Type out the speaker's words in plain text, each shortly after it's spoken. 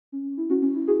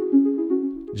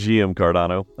GM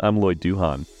Cardano, I'm Lloyd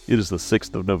Duhan. It is the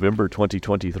 6th of November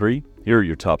 2023. Here are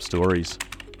your top stories.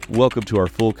 Welcome to our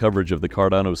full coverage of the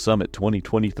Cardano Summit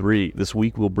 2023. This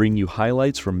week we'll bring you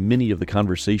highlights from many of the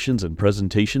conversations and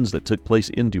presentations that took place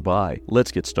in Dubai.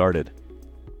 Let's get started.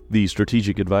 The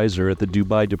strategic advisor at the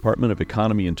Dubai Department of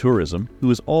Economy and Tourism, who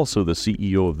is also the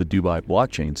CEO of the Dubai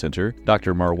Blockchain Center,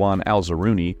 Dr. Marwan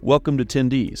Al-Zaruni, welcomed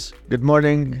attendees. Good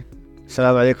morning.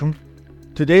 Assalamu alaikum.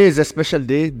 Today is a special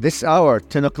day. This hour,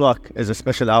 10 o'clock, is a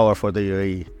special hour for the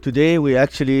UAE. Today we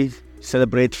actually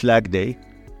celebrate Flag Day.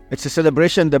 It's a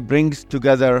celebration that brings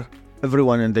together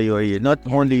everyone in the UAE, not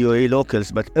only UAE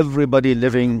locals, but everybody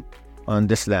living on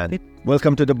this land.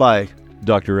 Welcome to Dubai.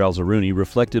 Dr. Al-Zaruni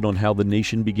reflected on how the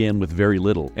nation began with very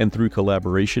little and through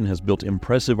collaboration has built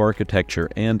impressive architecture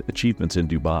and achievements in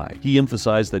Dubai. He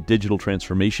emphasized that digital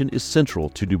transformation is central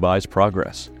to Dubai's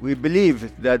progress. We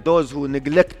believe that those who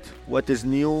neglect what is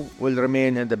new will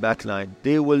remain in the back line.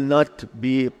 They will not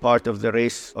be part of the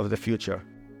race of the future.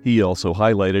 He also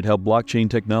highlighted how blockchain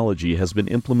technology has been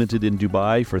implemented in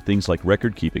Dubai for things like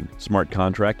record keeping, smart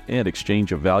contract, and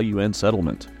exchange of value and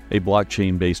settlement. A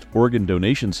blockchain-based organ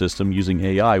donation system using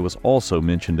AI was also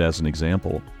mentioned as an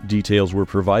example. Details were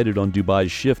provided on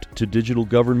Dubai's shift to digital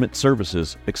government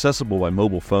services, accessible by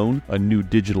mobile phone, a new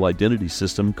digital identity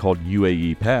system called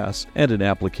UAE Pass, and an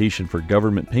application for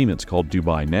government payments called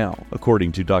Dubai Now.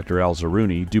 According to Dr.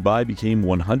 Al-Zaruni, Dubai became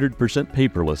 100%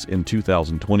 paperless in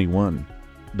 2021.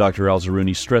 Dr.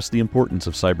 Al-Zaruni stressed the importance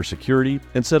of cybersecurity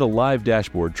and said a live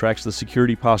dashboard tracks the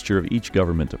security posture of each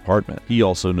government department. He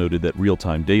also noted that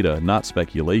real-time data, not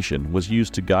speculation, was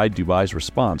used to guide Dubai's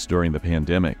response during the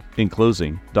pandemic. In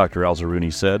closing, Dr.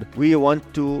 Al-Zaruni said, "We want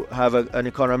to have an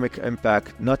economic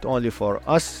impact not only for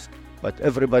us, but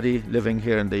everybody living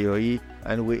here in the UAE,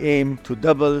 and we aim to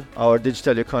double our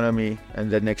digital economy in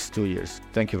the next 2 years."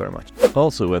 Thank you very much.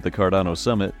 Also at the Cardano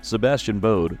Summit, Sebastian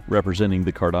Bode, representing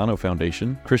the Cardano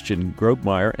Foundation, Christian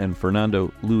Grobmeyer, and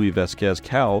Fernando Luis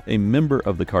Vasquez-Cao, a member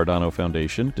of the Cardano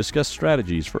Foundation, discussed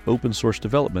strategies for open source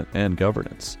development and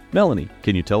governance. Melanie,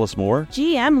 can you tell us more?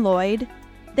 GM Lloyd.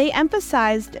 They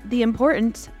emphasized the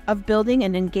importance of building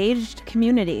an engaged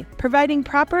community, providing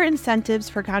proper incentives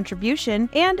for contribution,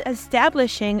 and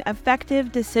establishing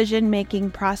effective decision-making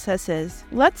processes.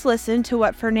 Let's listen to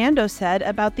what Fernando said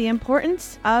about the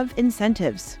importance of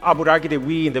incentives. I would argue that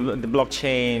we in the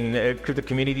blockchain crypto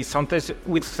community sometimes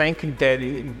we think that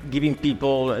giving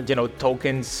people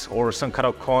tokens or some kind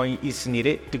of coin is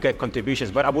needed to get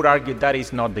contributions, but I would argue that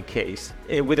is not the case.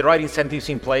 With the right incentives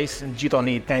in place, you don't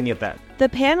need any of that. The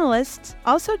panelists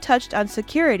also touched on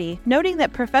security, noting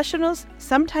that professionals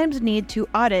sometimes need to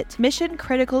audit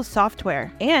mission-critical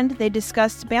software, and they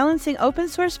discussed balancing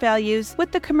open-source values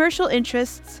with the commercial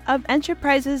interests of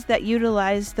enterprises that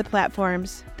utilize the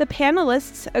platforms. The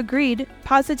panelists agreed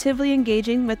positively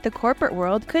engaging with the corporate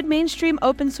world could mainstream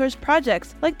open-source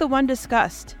projects like the one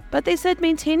discussed, but they said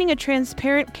maintaining a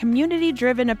transparent,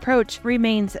 community-driven approach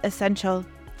remains essential.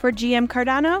 For GM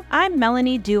Cardano, I'm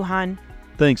Melanie Duhan.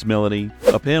 Thanks, Melanie.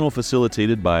 A panel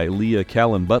facilitated by Leah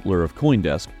Callan-Butler of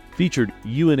CoinDesk featured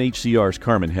UNHCR's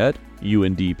Carmen Het,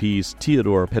 UNDP's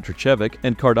Teodor Petricevic,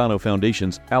 and Cardano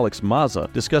Foundation's Alex Maza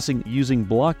discussing using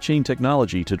blockchain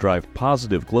technology to drive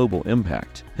positive global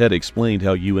impact. Het explained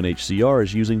how UNHCR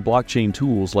is using blockchain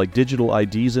tools like digital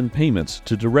IDs and payments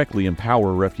to directly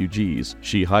empower refugees.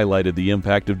 She highlighted the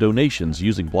impact of donations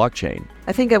using blockchain.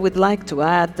 I think I would like to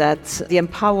add that the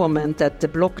empowerment that the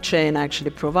blockchain actually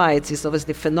provides is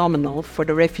obviously phenomenal for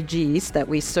the refugees that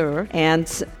we serve. And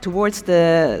towards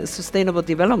the Sustainable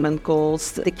Development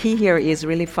Goals, the key here is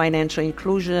really financial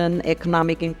inclusion,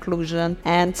 economic inclusion,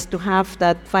 and to have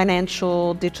that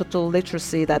financial digital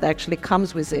literacy that actually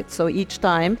comes with it. So each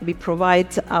time we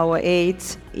provide our aid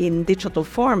in digital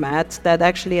format that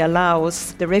actually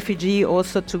allows the refugee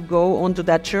also to go onto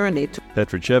that journey.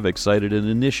 Petricevic cited an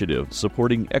initiative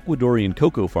supporting Ecuadorian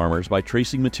cocoa farmers by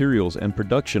tracing materials and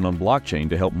production on blockchain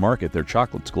to help market their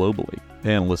chocolates globally.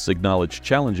 Panelists acknowledged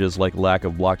challenges like lack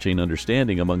of blockchain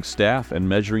understanding among staff and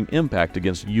measuring impact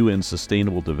against UN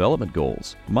Sustainable Development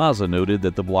Goals. Maza noted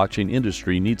that the blockchain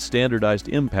industry needs standardized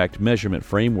impact measurement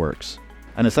frameworks.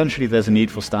 And essentially there's a need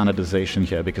for standardization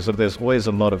here because there's always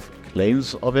a lot of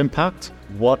claims of impact.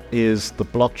 What is the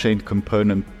blockchain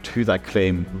component to that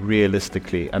claim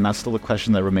realistically? And that's still a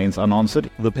question that remains unanswered.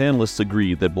 The panelists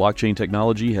agreed that blockchain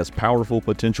technology has powerful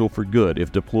potential for good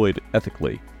if deployed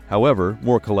ethically. However,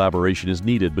 more collaboration is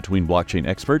needed between blockchain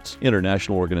experts,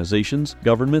 international organizations,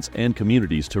 governments, and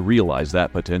communities to realize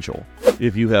that potential.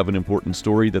 If you have an important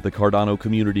story that the Cardano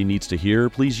community needs to hear,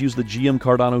 please use the GM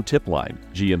Cardano tip line,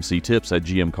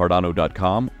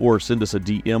 gmctips@gmcardano.com, or send us a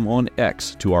DM on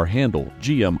X to our handle,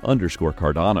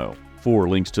 GM_Cardano. For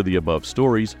links to the above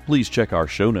stories, please check our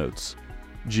show notes.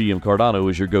 GM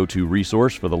Cardano is your go-to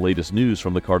resource for the latest news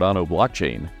from the Cardano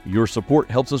blockchain. Your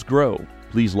support helps us grow.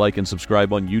 Please like and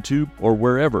subscribe on YouTube or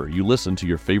wherever you listen to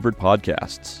your favorite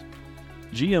podcasts.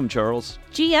 GM Charles.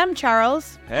 GM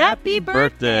Charles, happy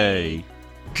birthday!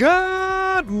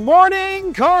 Good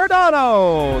morning,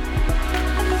 Cardano!